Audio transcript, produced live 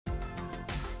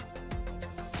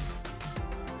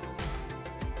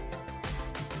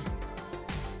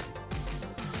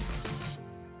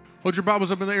Hold your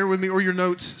Bibles up in the air with me or your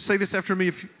notes. Say this after me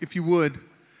if you would.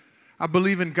 I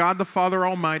believe in God the Father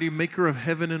Almighty, maker of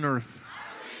heaven and earth.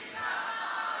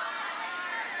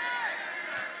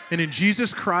 And in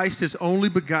Jesus Christ, his only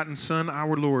begotten Son,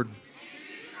 our Lord,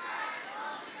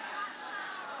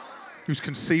 who's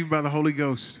conceived by the Holy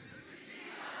Ghost,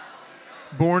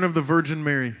 born of the Virgin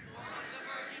Mary,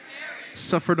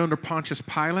 suffered under Pontius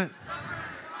Pilate,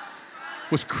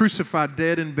 was crucified,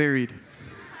 dead, and buried.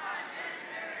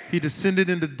 He descended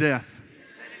into death.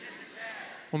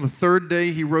 On the third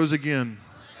day, he rose again.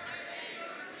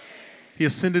 He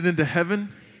ascended into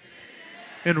heaven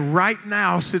and right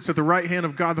now sits at the right hand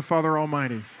of God the Father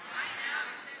Almighty.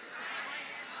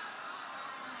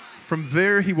 From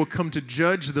there, he will come to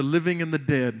judge the living and the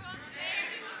dead.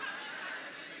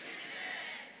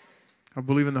 I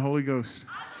believe in the Holy Ghost,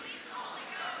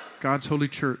 God's holy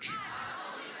church,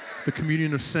 the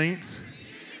communion of saints,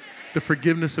 the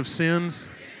forgiveness of sins,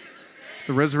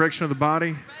 the resurrection of the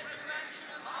body,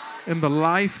 and the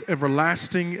life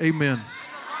everlasting. Amen.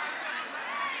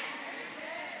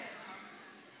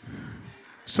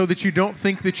 So that you don't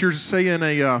think that you're saying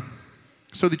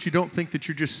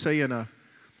just saying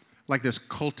like this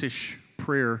cultish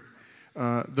prayer.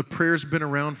 The prayer's been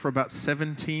around for about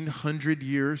 1,700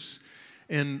 years.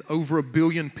 And over 1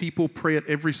 billion people pray it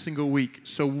every single week.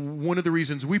 So one of the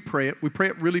reasons we pray it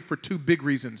really for two big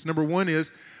reasons. Number one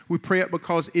is we pray it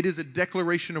because it is a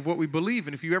declaration of what we believe.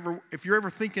 And if you're ever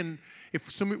thinking,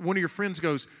 one of your friends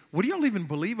goes, "What do y'all even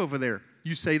believe over there?"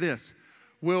 You say this,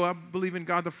 "Well, I believe in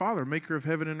God the Father, maker of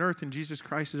heaven and earth, and Jesus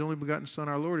Christ, his only begotten Son,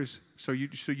 our Lord." So you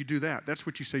do that. That's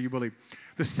what you say you believe.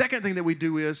 The second thing that we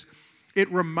do is it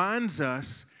reminds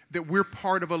us that we're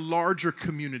part of a larger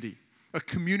community. A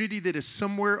community that is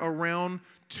somewhere around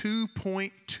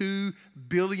 2.2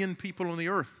 billion people on the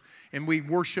earth. And we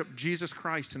worship Jesus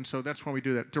Christ, and so that's why we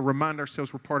do that, to remind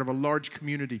ourselves we're part of a large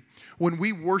community. When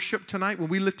we worship tonight, when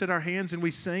we lifted our hands and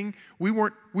we sang, we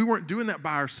weren't doing that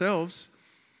by ourselves.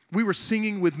 We were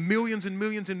singing with millions and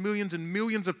millions and millions and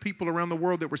millions of people around the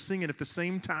world that were singing at the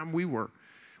same time we were,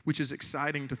 which is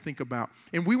exciting to think about.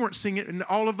 And we weren't singing, and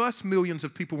all of us, millions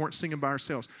of people, weren't singing by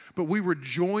ourselves, but we were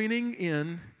joining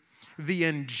in the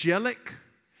angelic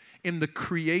and the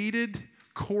created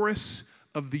chorus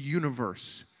of the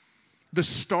universe. The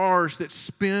stars that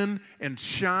spin and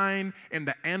shine, and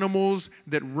the animals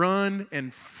that run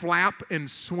and flap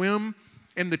and swim,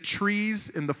 and the trees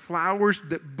and the flowers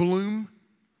that bloom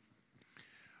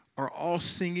are all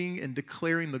singing and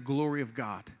declaring the glory of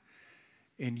God.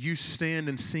 And you stand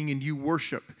and sing and you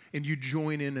worship and you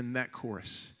join in that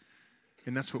chorus.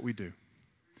 And that's what we do.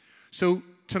 So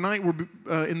tonight we're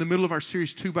in the middle of our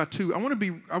series 2 by 2. I want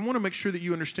to make sure that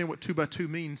you understand what 2 by 2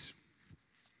 means.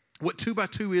 What 2 by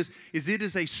 2 is it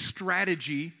is a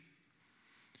strategy.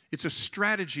 It's a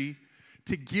strategy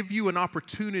to give you an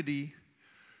opportunity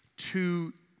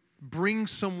to bring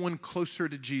someone closer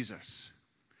to Jesus.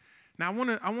 Now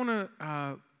I want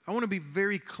to be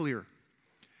very clear.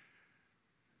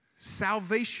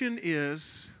 Salvation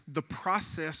is the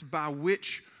process by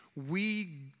which we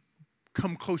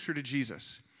come closer to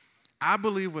Jesus. I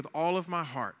believe with all of my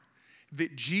heart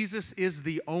that Jesus is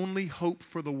the only hope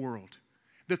for the world,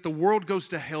 that the world goes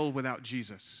to hell without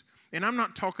Jesus. And I'm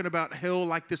not talking about hell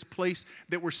like this place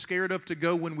that we're scared of to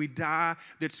go when we die,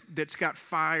 that's got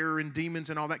fire and demons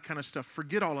and all that kind of stuff.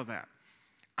 Forget all of that.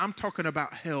 I'm talking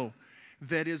about hell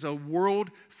that is a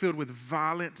world filled with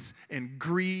violence and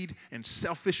greed and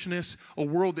selfishness, a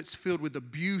world that's filled with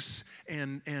abuse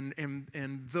and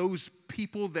those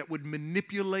people that would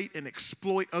manipulate and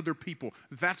exploit other people.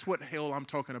 That's what hell I'm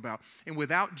talking about. And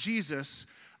without Jesus,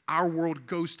 our world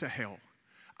goes to hell.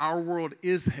 Our world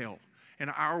is hell.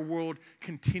 And our world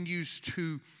continues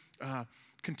to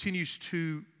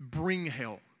bring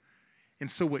hell. And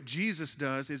so what Jesus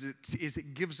does is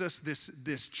it gives us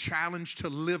this challenge to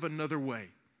live another way.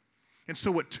 And so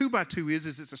what 2 by 2 is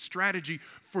it's a strategy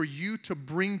for you to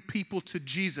bring people to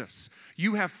Jesus.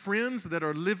 You have friends that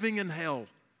are living in hell.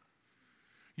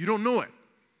 You don't know it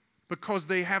because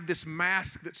they have this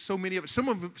mask that so many of us,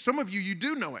 some of you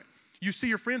do know it. You see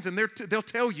your friends and they'll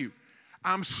tell you,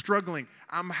 "I'm struggling.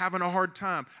 I'm having a hard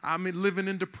time. I'm living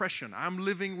in depression. I'm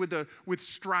living with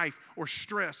strife or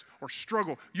stress or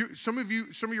struggle." Some of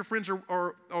your friends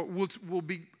will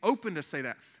be open to say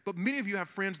that, but many of you have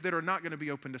friends that are not going to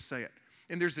be open to say it.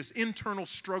 And there's this internal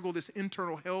struggle, this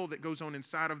internal hell that goes on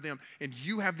inside of them, and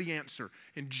you have the answer.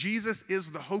 And Jesus is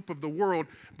the hope of the world,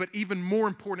 but even more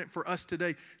important for us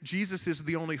today, Jesus is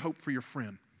the only hope for your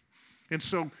friend. And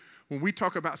so when we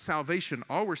talk about salvation,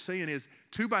 all we're saying is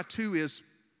 2 by 2 is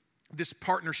this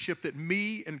partnership that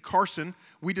me and Carson,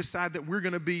 we decide that we're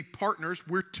going to be partners.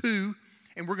 We're two,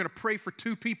 and we're going to pray for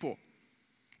two people.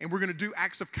 And we're going to do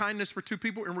acts of kindness for two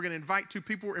people, and we're going to invite two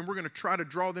people, and we're going to try to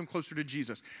draw them closer to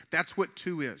Jesus. That's what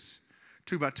two is.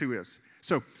 2 by 2 is.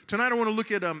 So tonight I want to look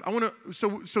at,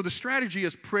 so the strategy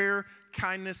is prayer,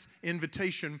 kindness,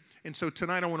 invitation. And so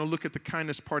tonight I want to look at the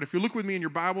kindness part. If you look with me in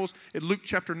your Bibles at Luke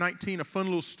chapter 19, a fun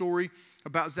little story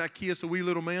about Zacchaeus, a wee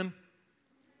little man.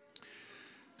 It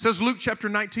says Luke chapter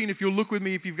 19, if you'll look with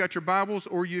me, if you've got your Bibles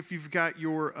or if you've got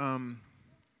your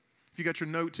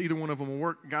notes, either one of them will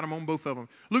work. Got them on both of them.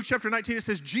 Luke chapter 19, it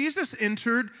says, Jesus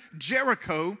entered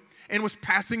Jericho and was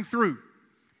passing through.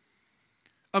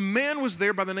 A man was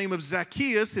there by the name of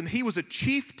Zacchaeus, and he was a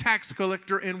chief tax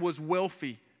collector and was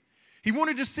wealthy. He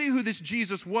wanted to see who this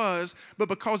Jesus was, but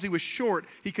because he was short,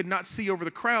 he could not see over the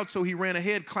crowd, so he ran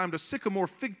ahead, climbed a sycamore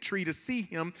fig tree to see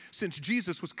him, since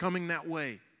Jesus was coming that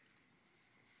way.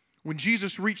 When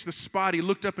Jesus reached the spot, he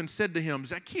looked up and said to him,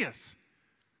 Zacchaeus,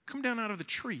 come down out of the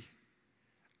tree.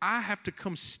 I have to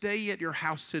come stay at your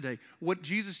house today. What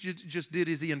Jesus just did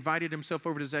is he invited himself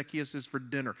over to Zacchaeus for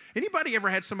dinner. Anybody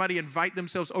ever had somebody invite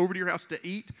themselves over to your house to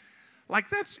eat?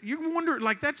 You wonder,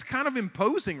 that's kind of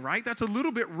imposing, right? That's a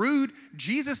little bit rude.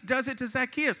 Jesus does it to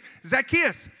Zacchaeus.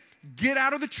 Zacchaeus, get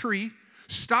out of the tree.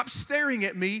 Stop staring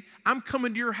at me. I'm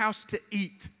coming to your house to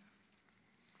eat.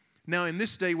 Now, in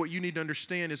this day, what you need to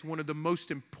understand is one of the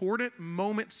most important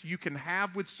moments you can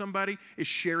have with somebody is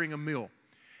sharing a meal.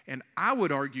 And I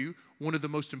would argue one of the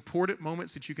most important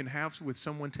moments that you can have with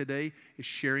someone today is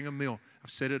sharing a meal. I've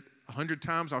said it 100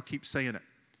 times. I'll keep saying it.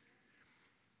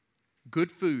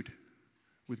 Good food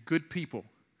with good people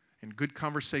and good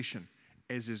conversation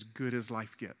is as good as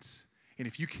life gets. And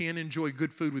if you can't enjoy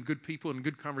good food with good people and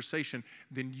good conversation,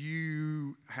 then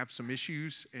you have some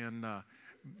issues, and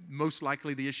most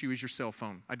likely the issue is your cell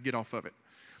phone. I'd get off of it.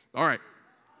 All right.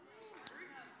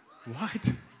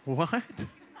 What?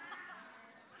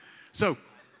 So,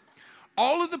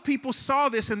 all of the people saw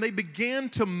this and they began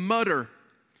to mutter,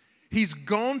 he's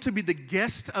gone to be the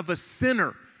guest of a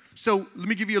sinner. So, let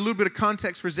me give you a little bit of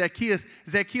context for Zacchaeus.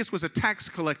 Zacchaeus was a tax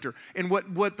collector. And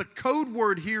what the code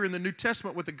word here in the New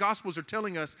Testament, what the Gospels are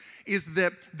telling us, is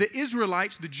that the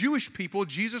Israelites, the Jewish people,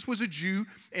 Jesus was a Jew,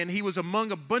 and he was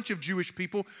among a bunch of Jewish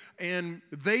people, and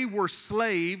they were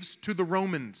slaves to the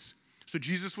Romans. So,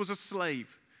 Jesus was a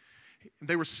slave.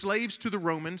 They were slaves to the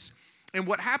Romans. And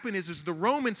what happened is the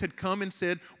Romans had come and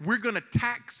said, we're going to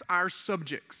tax our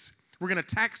subjects. We're going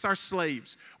to tax our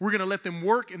slaves. We're going to let them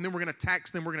work, and then we're going to tax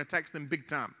them. We're going to tax them big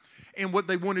time. And what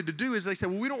they wanted to do is they said,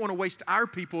 well, we don't want to waste our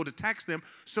people to tax them.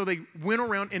 So they went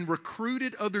around and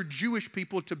recruited other Jewish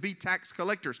people to be tax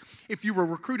collectors. If you were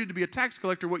recruited to be a tax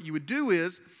collector, what you would do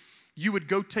is you would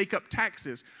go take up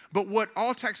taxes. But what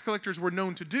all tax collectors were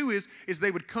known to do is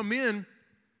they would come in,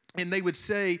 and they would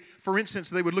say, for instance,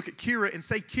 they would look at Kira and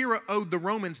say Kira owed the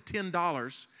Romans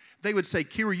 $10. They would say,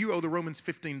 Kira, you owe the Romans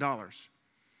 $15.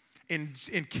 And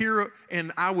Kira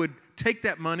and I would take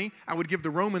that money, I would give the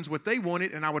Romans what they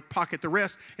wanted, and I would pocket the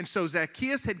rest. And so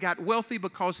Zacchaeus had got wealthy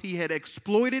because he had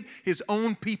exploited his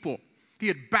own people. He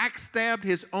had backstabbed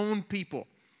his own people.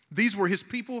 These were his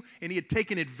people, and he had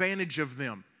taken advantage of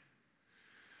them.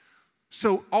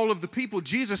 So all of the people,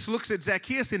 Jesus looks at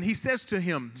Zacchaeus, and he says to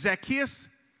him, Zacchaeus,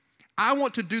 I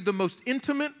want to do the most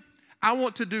intimate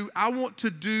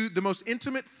the most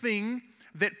intimate thing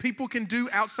that people can do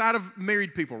outside of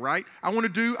married people, right? I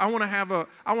want to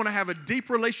have a deep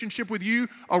relationship with you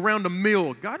around a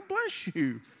meal. God bless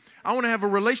you. I want to have a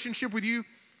relationship with you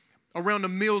around a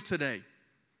meal today.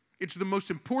 It's the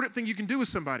most important thing you can do with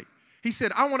somebody. He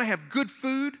said, I want to have good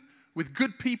food with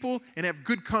good people and have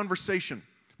good conversation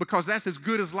because that's as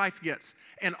good as life gets.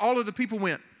 And all of the people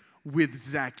went, with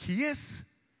Zacchaeus?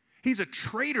 He's a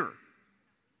traitor.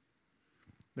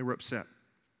 They were upset.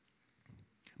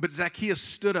 But Zacchaeus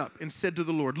stood up and said to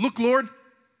the Lord, look, Lord,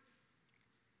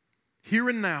 here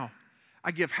and now I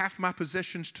give half my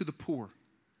possessions to the poor.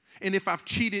 And if I've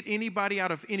cheated anybody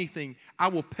out of anything, I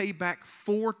will pay back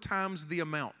 4 times the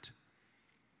amount.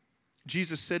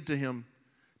 Jesus said to him,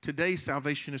 today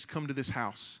salvation has come to this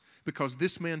house because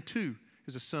this man too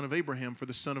is a son of Abraham, for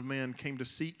the Son of Man came to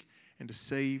seek and to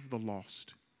save the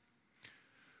lost.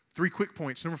 3 quick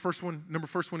points. Number first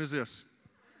one is this.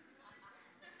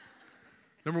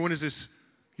 Number 1 is this.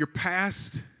 Your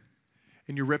past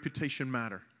and your reputation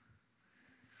matter.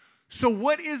 So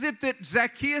what is it that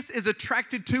Zacchaeus is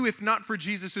attracted to if not for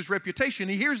Jesus' reputation?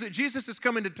 He hears that Jesus is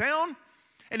coming to town,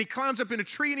 and he climbs up in a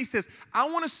tree and he says, I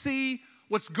want to see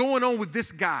what's going on with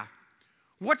this guy.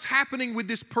 What's happening with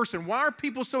this person? Why are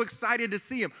people so excited to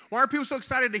see him? Why are people so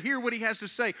excited to hear what he has to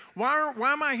say? Why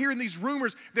am I hearing these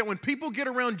rumors that when people get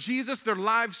around Jesus, their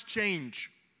lives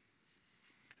change?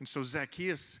 And so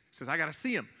Zacchaeus says, I got to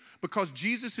see him, because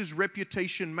Jesus'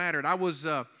 reputation mattered. I was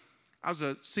a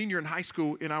senior in high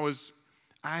school, and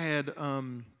I had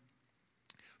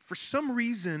for some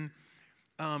reason,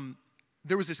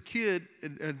 there was this kid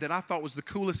that I thought was the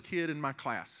coolest kid in my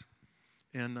class,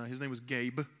 and his name was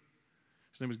Gabe.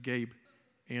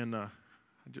 And I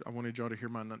wanted y'all to hear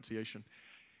my enunciation.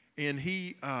 And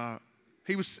he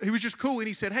was just cool, and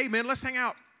he said, hey, man, let's hang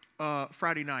out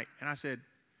Friday night. And I said,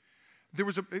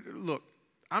 look,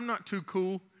 I'm not too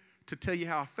cool to tell you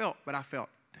how I felt, but I felt,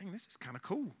 dang, this is kind of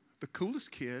cool. The coolest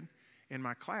kid in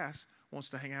my class wants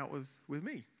to hang out with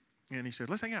me. And he said,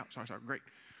 let's hang out. So I said, great.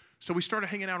 So we started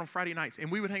hanging out on Friday nights,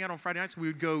 and we would hang out on Friday nights. We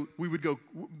would go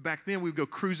back then, we would go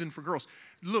cruising for girls.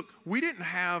 Look, we didn't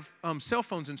have cell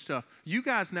phones and stuff. You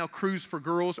guys now cruise for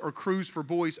girls or cruise for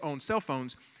boys on cell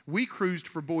phones. We cruised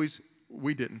for boys.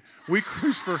 We didn't. We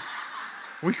cruised for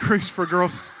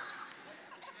girls.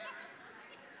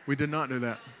 We did not do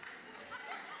that.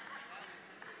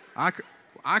 I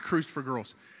cruised for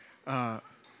girls.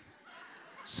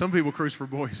 Some people cruise for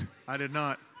boys. I did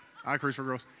not. I cruised for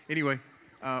girls. Anyway.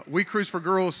 We cruise for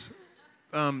girls.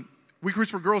 We cruise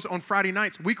for girls on Friday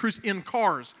nights. We cruise in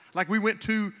cars. Like we went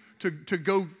to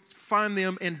go find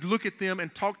them and look at them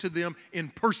and talk to them in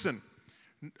person.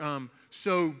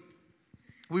 So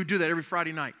we would do that every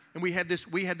Friday night. And we had this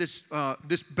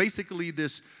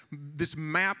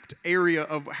mapped area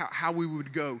of how we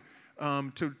would go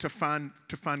to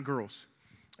find girls.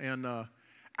 And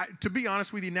to be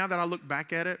honest with you, now that I look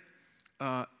back at it,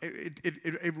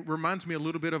 it reminds me a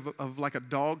little bit of like a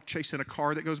dog chasing a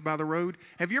car that goes by the road.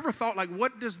 Have you ever thought, like,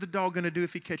 what is the dog going to do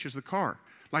if he catches the car?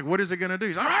 Like, what is it going to do?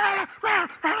 He's like, rah, rah,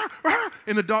 rah, rah,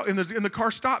 and the car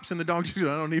stops, and the dog just, I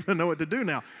don't even know what to do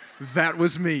now. That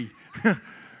was me.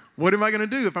 What am I going to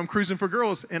do if I'm cruising for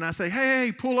girls and I say,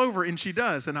 hey, pull over, and she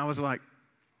does? And I was like,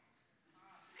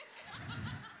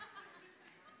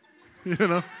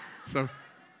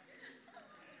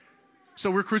 so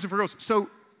we're cruising for girls.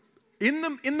 So in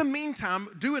the meantime,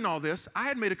 doing all this, I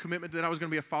had made a commitment that I was going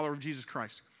to be a follower of Jesus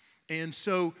Christ. And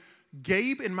so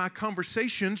Gabe and my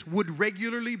conversations would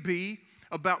regularly be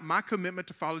about my commitment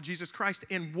to follow Jesus Christ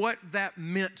and what that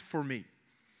meant for me.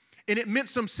 And it meant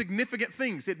some significant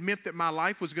things. It meant that my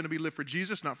life was going to be lived for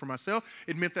Jesus, not for myself.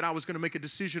 It meant that I was going to make a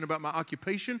decision about my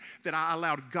occupation, that I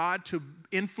allowed God to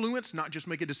influence, not just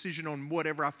make a decision on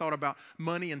whatever I thought about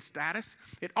money and status.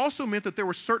 It also meant that there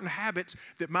were certain habits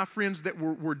that my friends that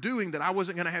were doing that I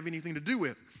wasn't going to have anything to do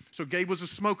with. So Gabe was a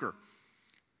smoker.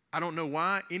 I don't know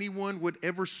why anyone would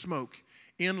ever smoke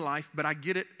in life, but I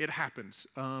get it. It happens.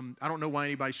 I don't know why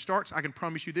anybody starts. I can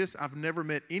promise you this. I've never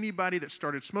met anybody that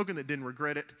started smoking that didn't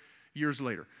regret it years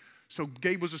later. So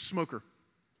Gabe was a smoker.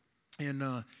 And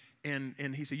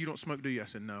he said, you don't smoke, do you? I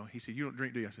said, no. He said, you don't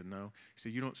drink, do you? I said, no. He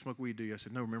said, you don't smoke weed, do you? I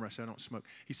said, no. Remember, I said, I don't smoke.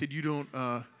 He said, you don't,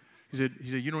 he said,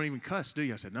 you don't even cuss, do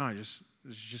you? I said, no, it's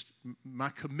just my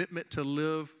commitment to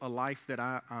live a life that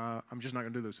I'm just not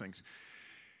going to do those things.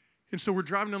 And so we're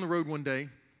driving down the road one day,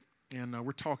 and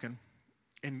we're talking,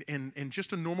 and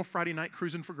just a normal Friday night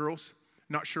cruising for girls,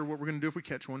 not sure what we're going to do if we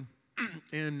catch one.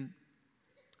 And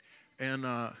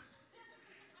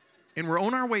we're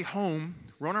on our way home.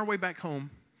 We're on our way back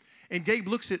home, and Gabe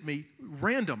looks at me,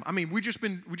 random. I mean, we just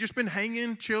been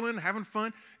hanging, chilling, having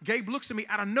fun. Gabe looks at me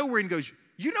out of nowhere and goes,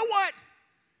 "You know what?"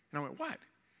 And I went, "What?"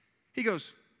 He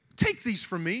goes, "Take these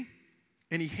from me,"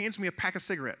 and he hands me a pack of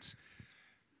cigarettes.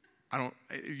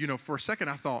 For a second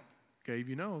I thought, Gabe,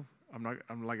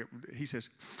 he says,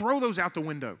 "Throw those out the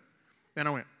window," and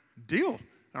I went, "Deal."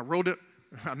 I rolled it.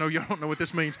 I know y'all don't know what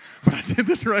this means, but I did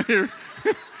this right here.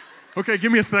 Okay,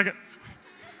 give me a second.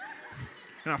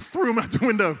 And I threw him out the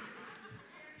window.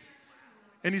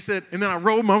 And he said, and then I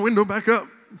rolled my window back up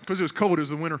because it was cold, it was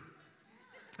the winter.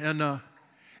 And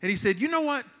he said, "You know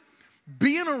what?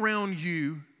 Being around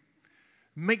you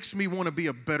makes me want to be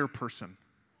a better person."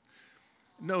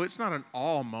 No, it's not an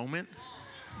awe moment.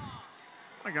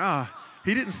 Like,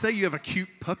 he didn't say you have a cute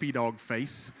puppy dog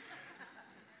face.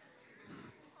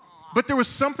 But there was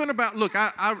something about, look,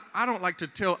 I don't like to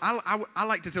tell, I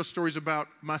like to tell stories about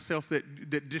myself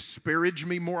that disparage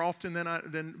me more often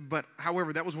but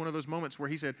however, that was one of those moments where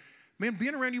he said, "Man,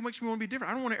 being around you makes me want to be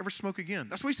different. I don't want to ever smoke again."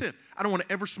 That's what he said. I don't want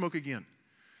to ever smoke again.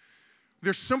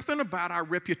 There's something about our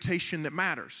reputation that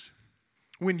matters.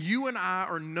 When you and I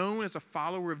are known as a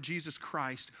follower of Jesus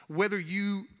Christ, whether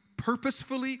you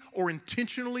purposefully or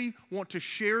intentionally want to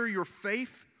share your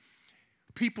faith,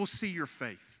 people see your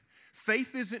faith.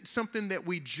 Faith isn't something that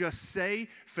we just say.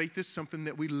 Faith is something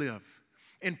that we live.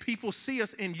 And people see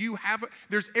us, and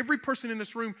every person in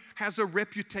this room has a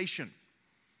reputation.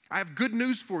 I have good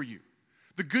news for you.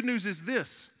 The good news is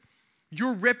this: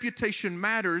 your reputation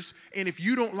matters, and if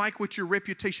you don't like what your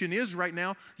reputation is right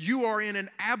now, you are in an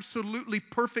absolutely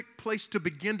perfect place to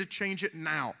begin to change it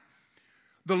now.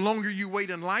 The longer you wait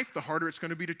in life, the harder it's going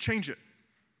to be to change it.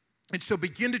 And so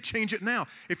begin to change it now.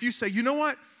 If you say, you know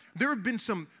what,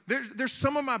 there's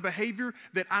some of my behavior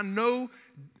that I know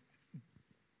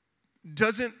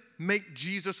doesn't make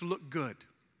Jesus look good.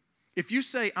 If you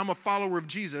say, I'm a follower of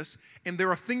Jesus, and there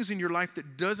are things in your life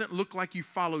that doesn't look like you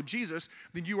follow Jesus,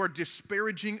 then you are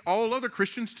disparaging all other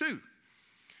Christians too.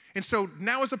 And so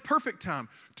now is a perfect time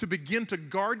to begin to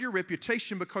guard your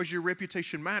reputation, because your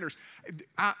reputation matters.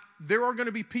 There are going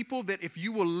to be people that if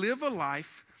you will live a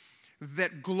life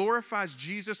that glorifies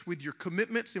Jesus with your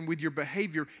commitments and with your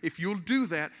behavior, if you'll do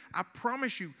that, I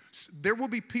promise you, there will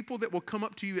be people that will come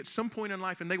up to you at some point in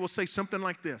life and they will say something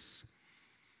like this: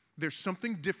 there's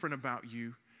something different about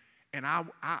you, and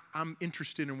I'm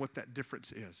interested in what that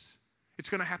difference is. It's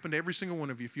going to happen to every single one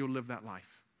of you if you'll live that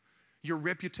life. Your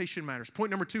reputation matters.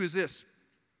 Point number 2 is this: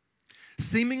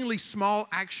 seemingly small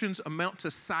actions amount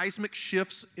to seismic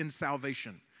shifts in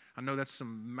salvation. I know that's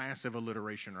some massive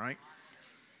alliteration, right?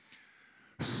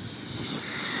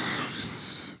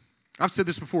 I've said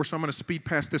this before, so I'm going to speed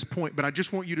past this point, but I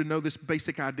just want you to know this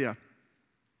basic idea.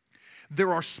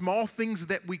 There are small things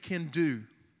that we can do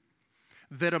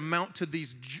that amount to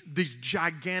these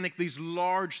gigantic, these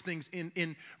large things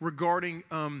in regarding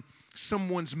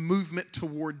someone's movement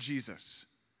toward Jesus.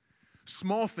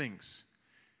 Small things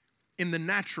in the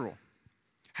natural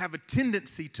have a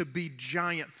tendency to be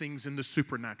giant things in the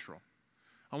supernatural.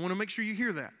 I want to make sure you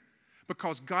hear that,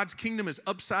 because God's kingdom is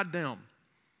upside down,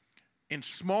 and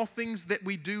small things that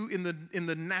we do in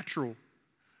the natural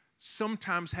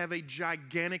sometimes have a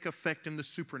gigantic effect in the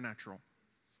supernatural.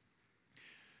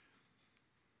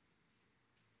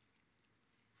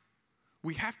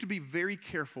 We have to be very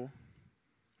careful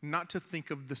not to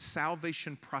think of the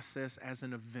salvation process as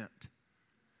an event,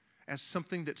 as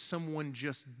something that someone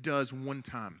just does one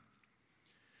time.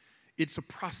 It's a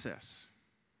process.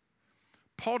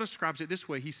 Paul describes it this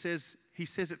way. He says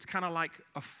it's kind of like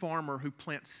a farmer who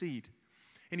plants seed.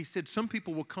 And he said some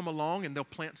people will come along and they'll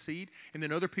plant seed, and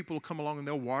then other people will come along and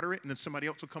they'll water it, and then somebody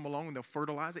else will come along and they'll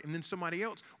fertilize it, and then somebody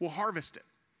else will harvest it.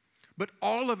 But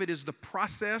all of it is the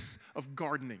process of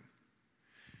gardening.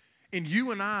 And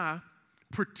you and I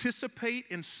participate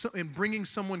in bringing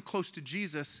someone close to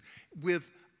Jesus with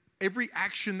every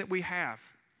action that we have.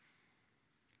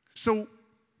 So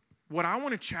what I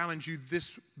want to challenge you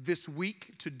this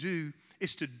week to do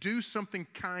is to do something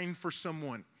kind for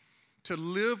someone, to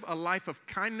live a life of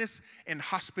kindness and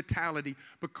hospitality,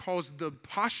 because the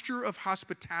posture of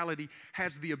hospitality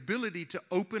has the ability to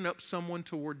open up someone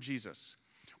toward Jesus.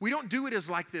 We don't do it as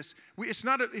like this. It's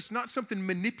not something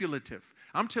manipulative.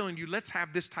 I'm telling you, let's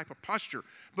have this type of posture.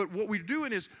 But what we're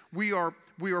doing is we are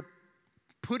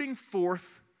putting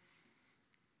forth,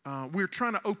 we're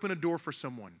trying to open a door for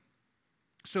someone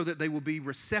so that they will be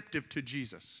receptive to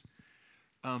Jesus.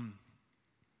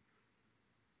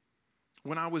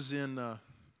 When I was in,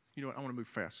 you know what, I want to move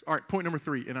fast. All right, point number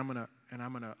 3, and I'm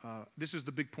gonna. This is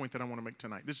the big point that I want to make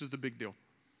tonight. This is the big deal.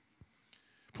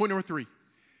 Point number 3: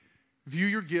 view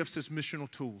your gifts as missional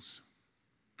tools.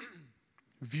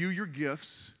 View your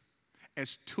gifts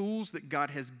as tools that God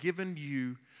has given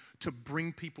you to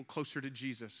bring people closer to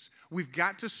Jesus. We've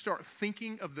got to start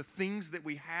thinking of the things that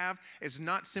we have as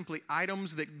not simply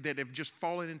items that have just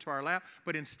fallen into our lap,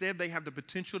 but instead they have the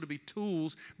potential to be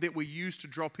tools that we use to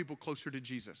draw people closer to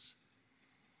Jesus.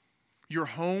 Your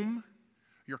home,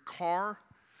 your car,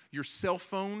 your cell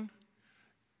phone,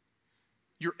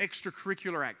 your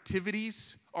extracurricular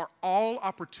activities are all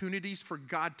opportunities for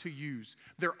God to use.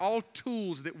 They're all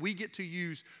tools that we get to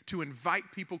use to invite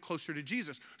people closer to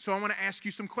Jesus. So I want to ask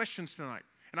you some questions tonight,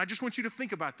 and I just want you to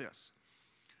think about this.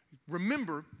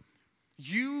 Remember,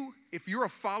 if you're a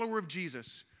follower of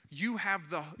Jesus, you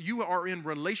are in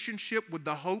relationship with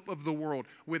the hope of the world.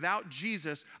 Without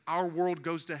Jesus, our world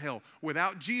goes to hell.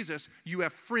 Without Jesus, you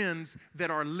have friends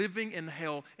that are living in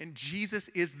hell, and Jesus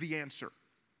is the answer.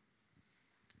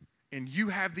 And you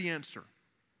have the answer.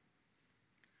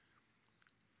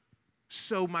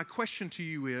 So my question to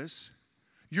you is,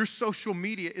 your social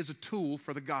media is a tool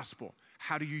for the gospel.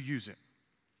 How do you use it?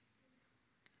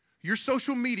 Your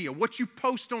social media, what you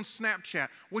post on Snapchat,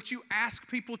 what you ask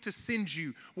people to send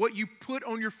you, what you put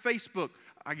on your Facebook.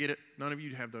 I get it. None of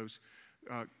you have those.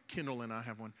 Kendall and I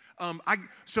have one.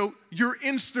 So your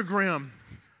Instagram,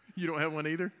 you don't have one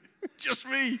either? Just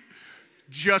me.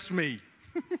 Just me.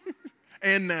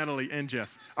 And Natalie and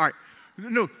Jess. All right.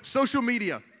 No, social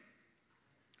media.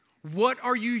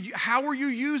 How are you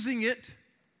using it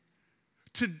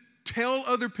to tell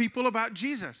other people about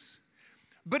Jesus?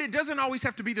 But it doesn't always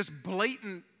have to be this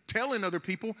blatant telling other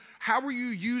people. How are you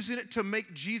using it to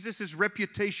make Jesus'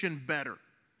 reputation better?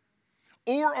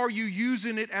 Or are you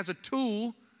using it as a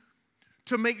tool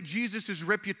to make Jesus'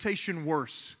 reputation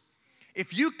worse?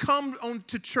 If you come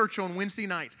to church on Wednesday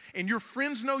nights and your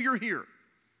friends know you're here,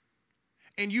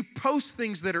 and you post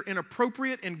things that are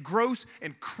inappropriate and gross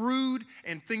and crude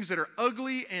and things that are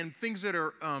ugly and things that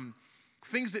are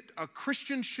things that a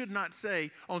Christian should not say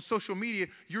on social media,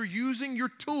 you're using your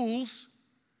tools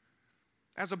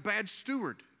as a bad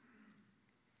steward.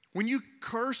 When you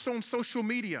curse on social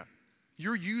media,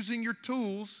 you're using your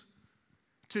tools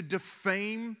to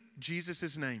defame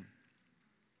Jesus' name.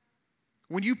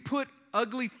 When you put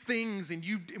ugly things and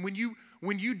when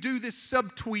you do this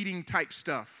subtweeting type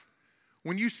stuff,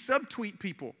 when you subtweet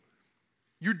people,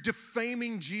 you're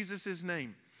defaming Jesus'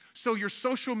 name. So your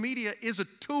social media is a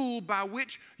tool by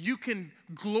which you can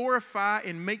glorify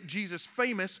and make Jesus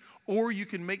famous, or you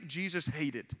can make Jesus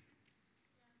hated.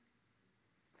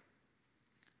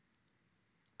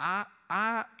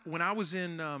 When I was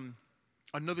in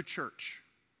another church,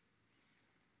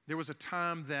 there was a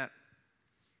time that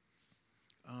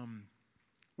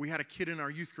we had a kid in our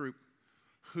youth group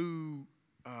who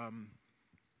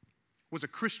was a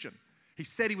Christian. He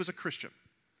said he was a Christian,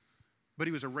 but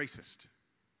he was a racist.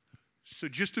 So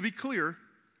just to be clear,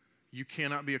 you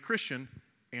cannot be a Christian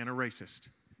and a racist.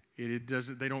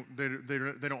 They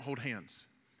don't hold hands.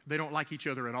 They don't like each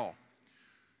other at all.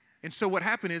 And so what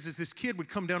happened is this kid would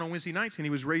come down on Wednesday nights and he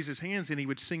would raise his hands and he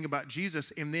would sing about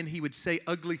Jesus, and then he would say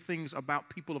ugly things about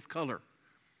people of color.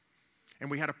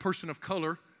 And we had a person of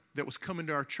color that was coming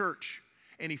to our church,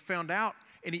 and he found out,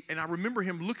 and I remember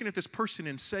him looking at this person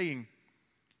and saying,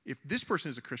 if this person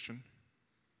is a Christian,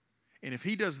 and if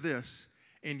he does this,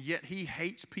 and yet he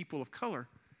hates people of color,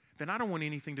 then I don't want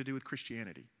anything to do with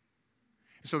Christianity.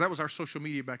 And so that was our social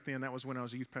media back then. That was when I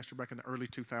was a youth pastor back in the early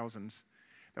 2000s.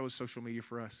 That was social media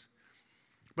for us.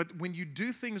 But when you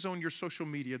do things on your social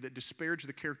media that disparage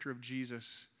the character of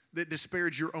Jesus, that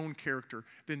disparage your own character,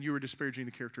 then you are disparaging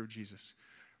the character of Jesus.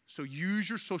 So use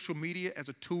your social media as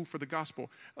a tool for the gospel.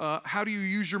 How do you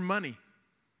use your money?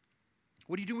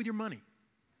 What do you do with your money?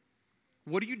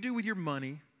 What do you do with your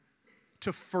money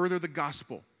to further the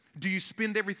gospel? Do you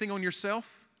spend everything on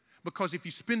yourself? Because if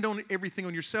you spend everything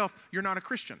on yourself, you're not a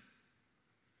Christian.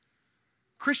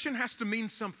 Christian has to mean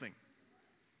something.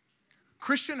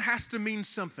 Christian has to mean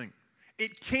something.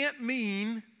 It can't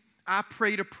mean I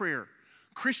prayed a prayer.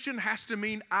 Christian has to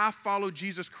mean I follow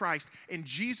Jesus Christ. And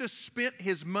Jesus spent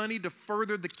his money to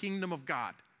further the kingdom of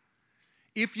God.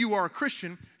 If you are a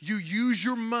Christian, you use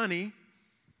your money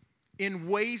in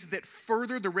ways that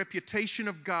further the reputation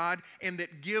of God and that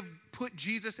put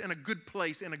Jesus in a good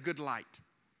place, in a good light.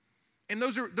 And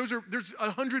there's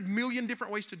 100 million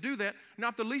different ways to do that,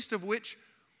 not the least of which,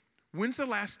 when's the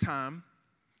last time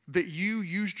that you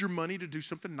used your money to do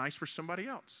something nice for somebody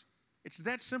else? It's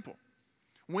that simple.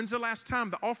 When's the last time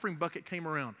the offering bucket came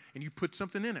around and you put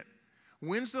something in it?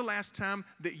 When's the last time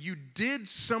that you did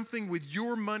something with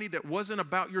your money that wasn't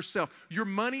about yourself? Your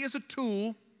money is a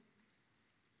tool,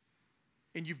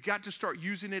 and you've got to start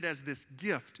using it as this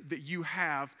gift that you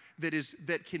have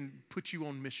that can put you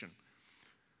on mission.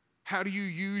 How do you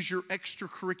use your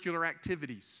extracurricular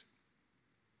activities?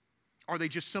 Are they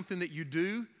just something that you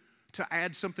do to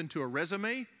add something to a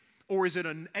resume? Or is it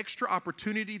an extra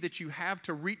opportunity that you have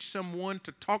to reach someone,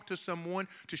 to talk to someone,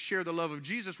 to share the love of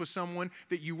Jesus with someone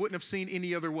that you wouldn't have seen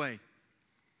any other way?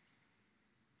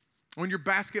 On your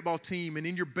basketball team and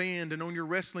in your band and on your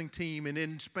wrestling team and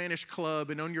in Spanish club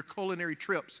and on your culinary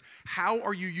trips, how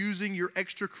are you using your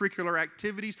extracurricular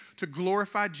activities to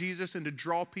glorify Jesus and to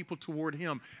draw people toward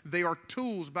him? They are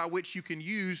tools by which you can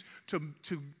use to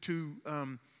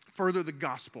further the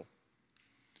gospel.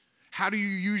 How do you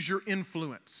use your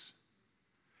influence?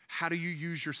 How do you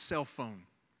use your cell phone?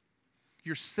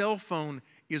 Your cell phone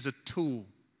is a tool.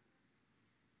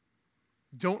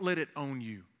 Don't let it own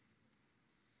you.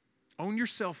 Own your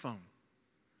cell phone.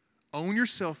 Own your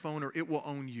cell phone or it will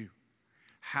own you.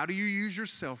 How do you use your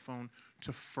cell phone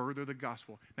to further the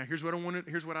gospel? Now here's what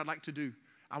I'd like to do.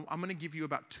 I'm going to give you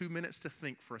about 2 minutes to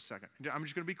think for a second. I'm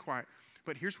just going to be quiet.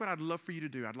 But here's what I'd love for you to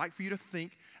do. I'd like for you to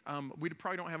think. We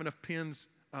probably don't have enough pens,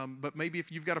 but maybe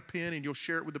if you've got a pen and you'll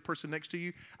share it with the person next to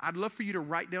you, I'd love for you to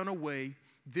write down a way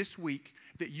this week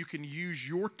that you can use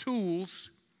your tools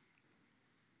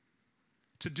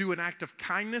to do an act of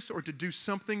kindness or to do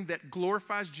something that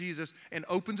glorifies Jesus and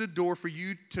opens a door for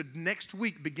you to next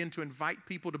week begin to invite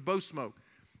people to Bow Smoke.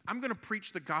 I'm going to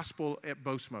preach the gospel at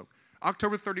Bow Smoke.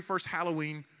 October 31st,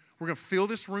 Halloween, we're going to fill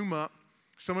this room up.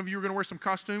 Some of you are going to wear some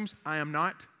costumes. I am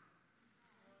not.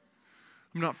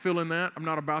 I'm not feeling that. I'm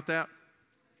not about that.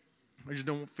 I just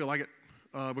don't feel like it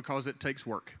because it takes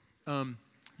work.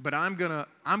 But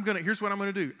here's what I'm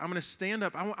going to do. I'm going to stand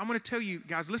up. I'm going to tell you,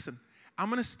 guys, listen. I'm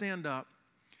going to stand up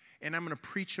and I'm going to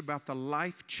preach about the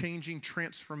life-changing,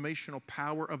 transformational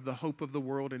power of the hope of the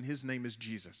world, and his name is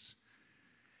Jesus.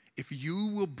 If you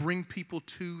will bring people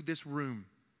to this room,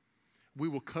 we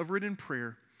will cover it in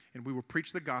prayer, and we will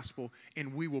preach the gospel,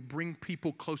 and we will bring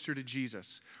people closer to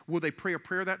Jesus. Will they pray a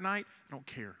prayer that night? I don't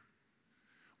care.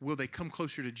 Will they come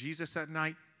closer to Jesus that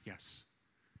night? Yes.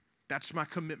 That's my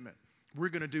commitment. We're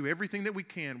going to do everything that we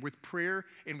can with prayer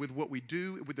and with what we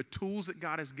do, with the tools that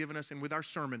God has given us, and with our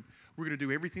sermon. We're going to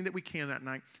do everything that we can that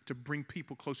night to bring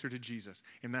people closer to Jesus.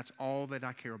 And that's all that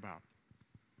I care about.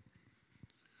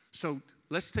 So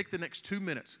let's take the next 2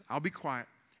 minutes. I'll be quiet.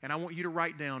 And I want you to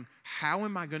write down, how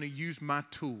am I going to use my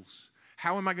tools?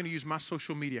 How am I going to use my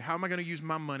social media? How am I going to use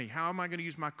my money? How am I going to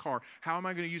use my car? How am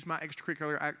I going to use my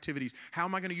extracurricular activities? How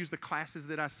am I going to use the classes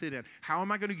that I sit in? How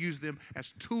am I going to use them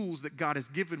as tools that God has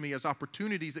given me, as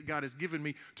opportunities that God has given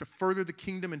me to further the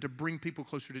kingdom and to bring people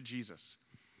closer to Jesus?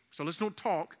 So let's don't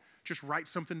talk, just write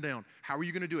something down. How are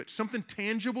you going to do it? Something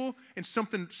tangible and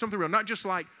something real. Not just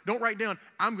like, don't write down,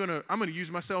 I'm going to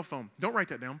use my cell phone. Don't write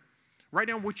that down. Write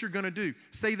down what you're going to do.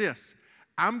 Say this,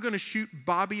 I'm going to shoot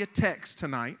Bobby a text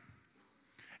tonight,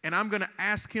 and I'm going to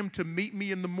ask him to meet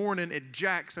me in the morning at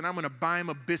Jack's, and I'm going to buy him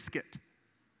a biscuit.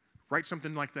 Write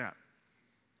something like that.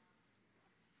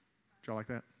 Did y'all like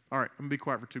that? All right, I'm going to be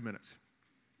quiet for 2 minutes.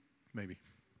 Maybe.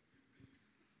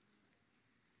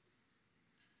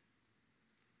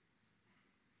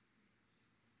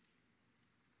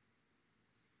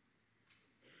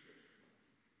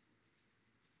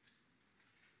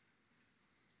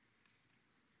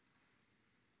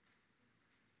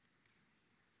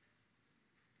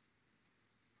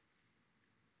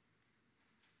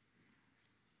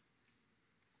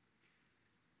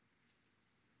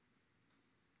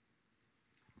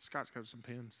 Scott's got some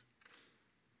pens.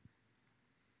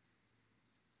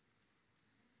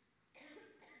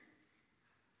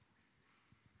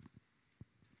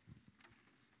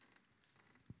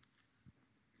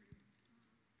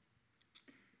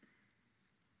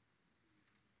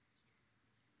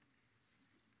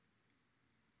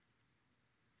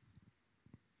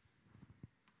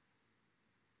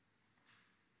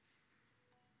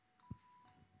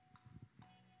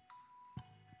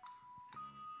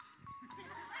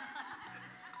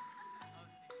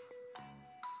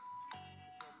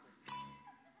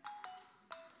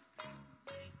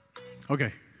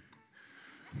 Okay.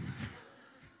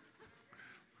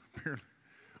 Apparently.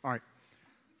 All right.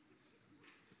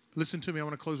 Listen to me. I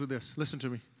want to close with this. Listen to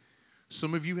me.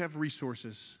 Some of you have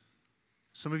resources.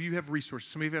 Some of you have resources.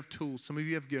 Some of you have tools. Some of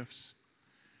you have gifts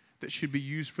that should be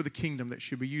used for the kingdom, that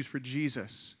should be used for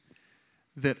Jesus,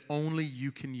 that only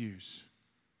you can use.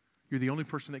 You're the only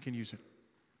person that can use it.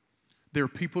 There are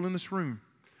people in this room.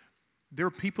 There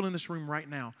are people in this room right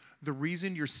now. The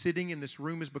reason you're sitting in this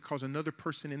room is because another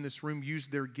person in this room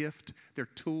used their gift, their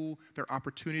tool, their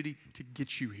opportunity to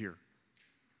get you here.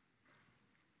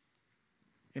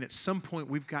 And at some point,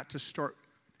 we've got to start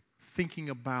thinking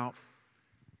about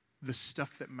the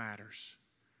stuff that matters,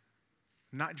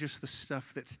 not just the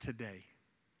stuff that's today.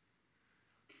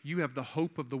 You have the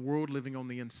hope of the world living on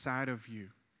the inside of you.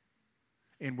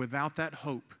 And without that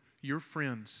hope, your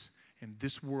friends and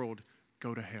this world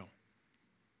go to hell.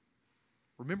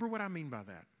 Remember what I mean by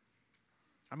that.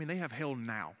 I mean, they have hell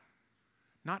now.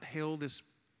 Not hell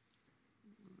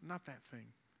not that thing.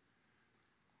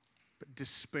 But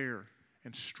despair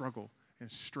and struggle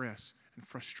and stress and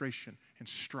frustration and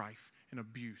strife and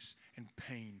abuse and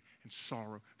pain and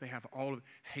sorrow. They have all of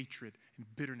hatred and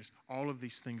bitterness, all of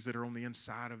these things that are on the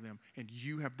inside of them. And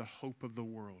you have the hope of the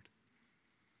world.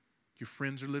 Your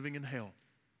friends are living in hell.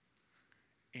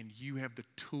 And you have the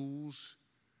tools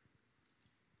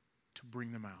to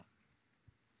bring them out.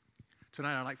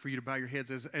 Tonight, I'd like for you to bow your heads.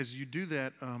 As you do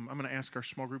that, I'm going to ask our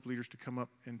small group leaders to come up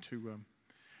and to,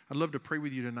 I'd love to pray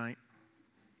with you tonight.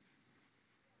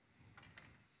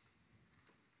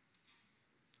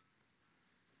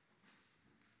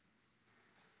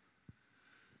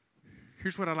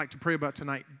 Here's what I'd like to pray about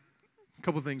tonight. A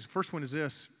couple of things. First one is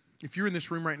this. If you're in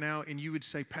this room right now and you would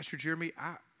say, Pastor Jeremy,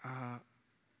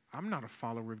 I'm not a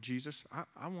follower of Jesus.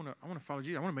 I want to follow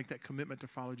Jesus. I want to make that commitment to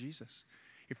follow Jesus.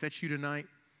 If that's you tonight,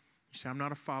 you say, I'm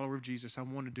not a follower of Jesus. I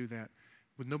want to do that.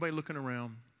 with nobody looking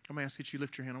around, I'm going to ask that you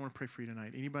lift your hand. I want to pray for you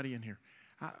tonight. Anybody in here?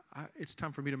 It's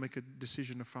time for me to make a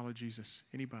decision to follow Jesus.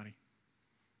 Anybody?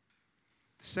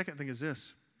 The second thing is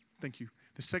this. Thank you.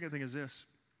 The second thing is this.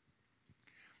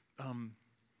 I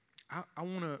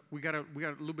want to, we got a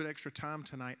little bit extra time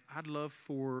tonight. I'd love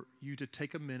for you to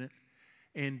take a minute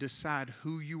and decide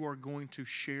who you are going to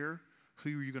share, who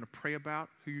you're going to pray about,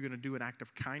 who you're going to do an act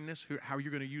of kindness, how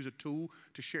you're going to use a tool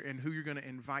to share, and who you're going to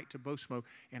invite to Bosmo.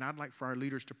 And I'd like for our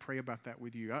leaders to pray about that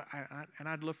with you. And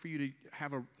I'd love for you to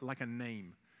have a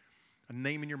name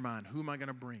in your mind. Who am I going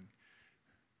to bring?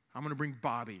 I'm going to bring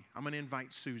Bobby. I'm going to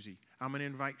invite Susie. I'm going to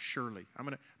invite Shirley.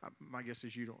 My guess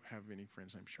is you don't have any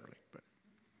friends named Shirley,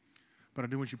 but I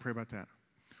do want you to pray about that.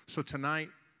 So tonight,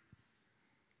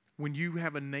 when you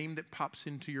have a name that pops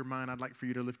into your mind, I'd like for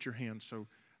you to lift your hand. So I'm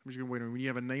just going to wait a minute. When you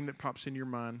have a name that pops into your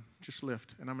mind, just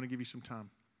lift, and I'm going to give you some time.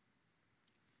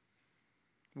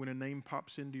 When a name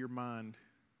pops into your mind,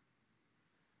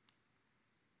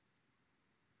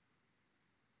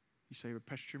 you say,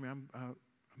 Pastor Jimmy, I'm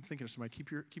thinking of somebody.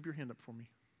 Keep your hand up for me.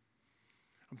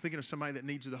 I'm thinking of somebody that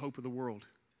needs the hope of the world.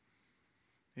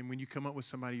 And when you come up with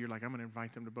somebody, you're like, I'm going to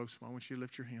invite them to Bosmo. I want you to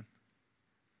lift your hand.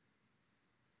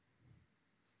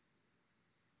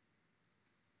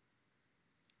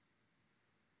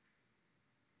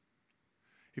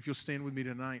 If you'll stand with me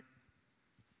tonight.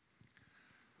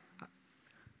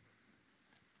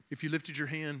 If you lifted your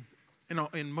hand,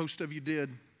 and most of you did,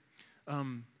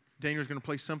 Daniel's going to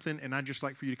play something, and I'd just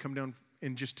like for you to come down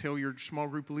and just tell your small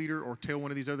group leader or tell one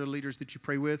of these other leaders that you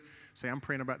pray with, say, I'm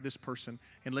praying about this person,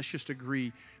 and let's just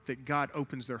agree that God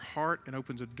opens their heart and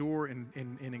opens a door and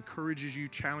encourages you,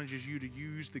 challenges you to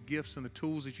use the gifts and the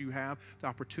tools that you have, the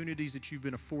opportunities that you've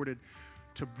been afforded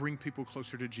to bring people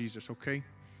closer to Jesus, okay?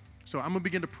 So I'm going to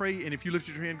begin to pray, and if you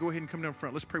lifted your hand, go ahead and come down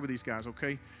front. Let's pray with these guys,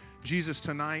 okay? Jesus,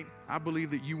 tonight, I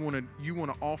believe that you want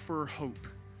to offer hope.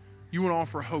 You want to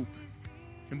offer hope.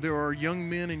 And there are young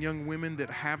men and young women that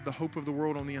have the hope of the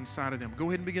world on the inside of them. Go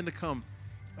ahead and begin to come.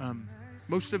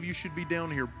 Most of you should be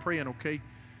down here praying, okay?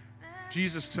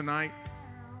 Jesus, tonight,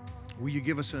 will you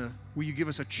give us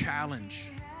a challenge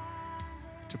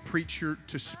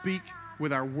to speak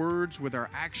with our words, with our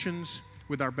actions,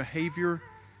 with our behavior,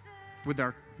 with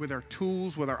our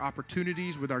tools, with our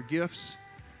opportunities, with our gifts,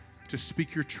 to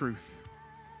speak your truth.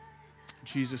 In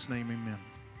Jesus' name, amen.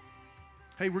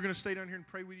 Hey, we're going to stay down here and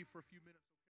pray with you for a few minutes.